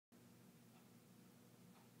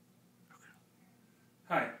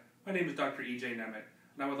My name is Dr. E.J. Nemeth,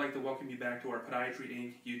 and I would like to welcome you back to our Podiatry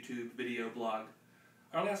Inc. YouTube video blog.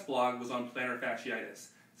 Our last blog was on plantar fasciitis.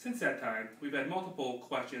 Since that time, we've had multiple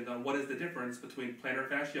questions on what is the difference between plantar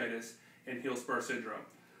fasciitis and heel spur syndrome.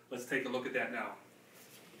 Let's take a look at that now.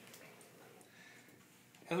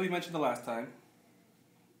 As we mentioned the last time,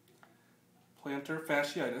 plantar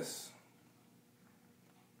fasciitis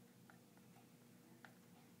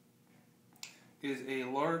is a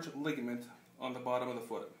large ligament on the bottom of the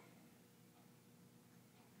foot.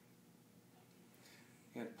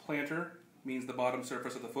 And plantar means the bottom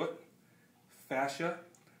surface of the foot. Fascia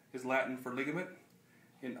is Latin for ligament,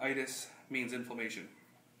 and itis means inflammation.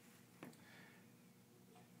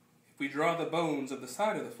 If we draw the bones of the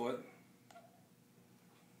side of the foot,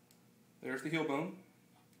 there's the heel bone,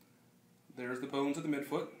 there's the bones of the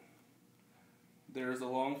midfoot, there's the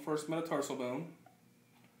long first metatarsal bone,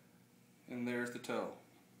 and there's the toe.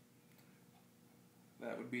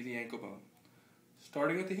 That would be the ankle bone.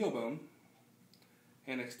 Starting at the heel bone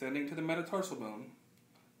and extending to the metatarsal bone,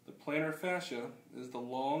 the plantar fascia is the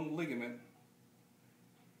long ligament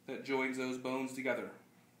that joins those bones together.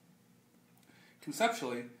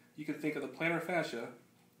 Conceptually, you can think of the plantar fascia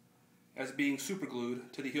as being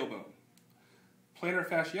superglued to the heel bone. Plantar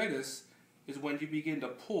fasciitis is when you begin to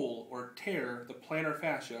pull or tear the plantar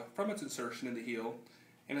fascia from its insertion in the heel,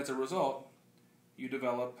 and as a result, you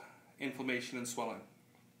develop inflammation and swelling.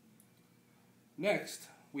 Next,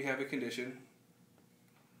 we have a condition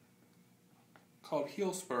called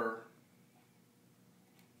heel spur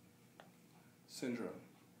syndrome.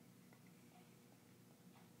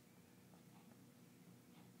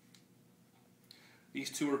 These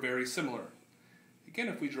two are very similar. Again,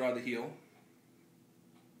 if we draw the heel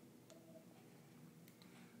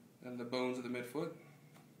and the bones of the midfoot,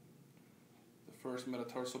 the first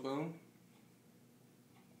metatarsal bone,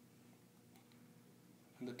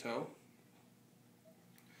 and the toe.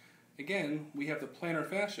 Again, we have the plantar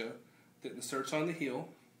fascia that inserts on the heel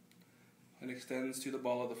and extends to the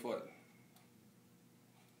ball of the foot.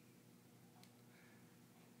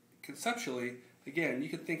 Conceptually, again, you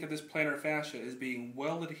can think of this plantar fascia as being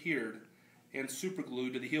well adhered and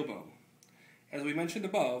superglued to the heel bone. As we mentioned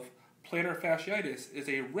above, plantar fasciitis is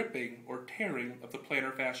a ripping or tearing of the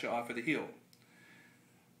plantar fascia off of the heel.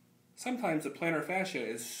 Sometimes the plantar fascia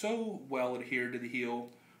is so well adhered to the heel,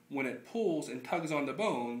 when it pulls and tugs on the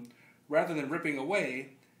bone, rather than ripping away,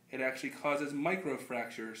 it actually causes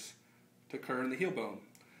microfractures to occur in the heel bone.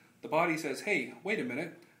 The body says, hey, wait a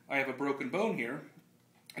minute, I have a broken bone here,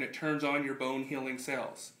 and it turns on your bone healing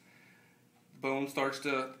cells. The bone starts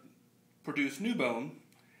to produce new bone,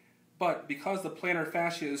 but because the plantar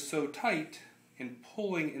fascia is so tight and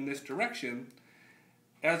pulling in this direction,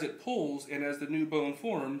 as it pulls and as the new bone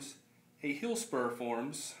forms, a heel spur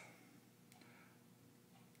forms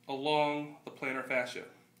along the plantar fascia.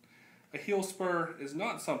 A heel spur is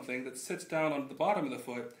not something that sits down on the bottom of the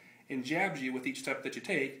foot and jabs you with each step that you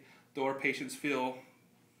take, though our patients feel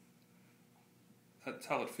that's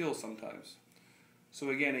how it feels sometimes. So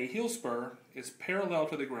again, a heel spur is parallel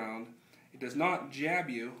to the ground. It does not jab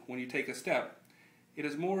you when you take a step. It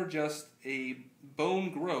is more just a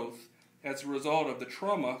bone growth as a result of the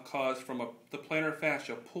trauma caused from the plantar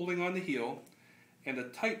fascia pulling on the heel and a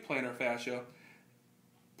tight plantar fascia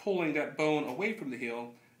pulling that bone away from the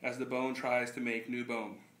heel as the bone tries to make new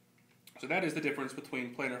bone. So that is the difference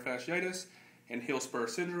between plantar fasciitis and heel spur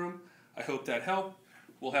syndrome. I hope that helped.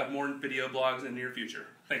 We'll have more video blogs in the near future.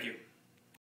 Thank you.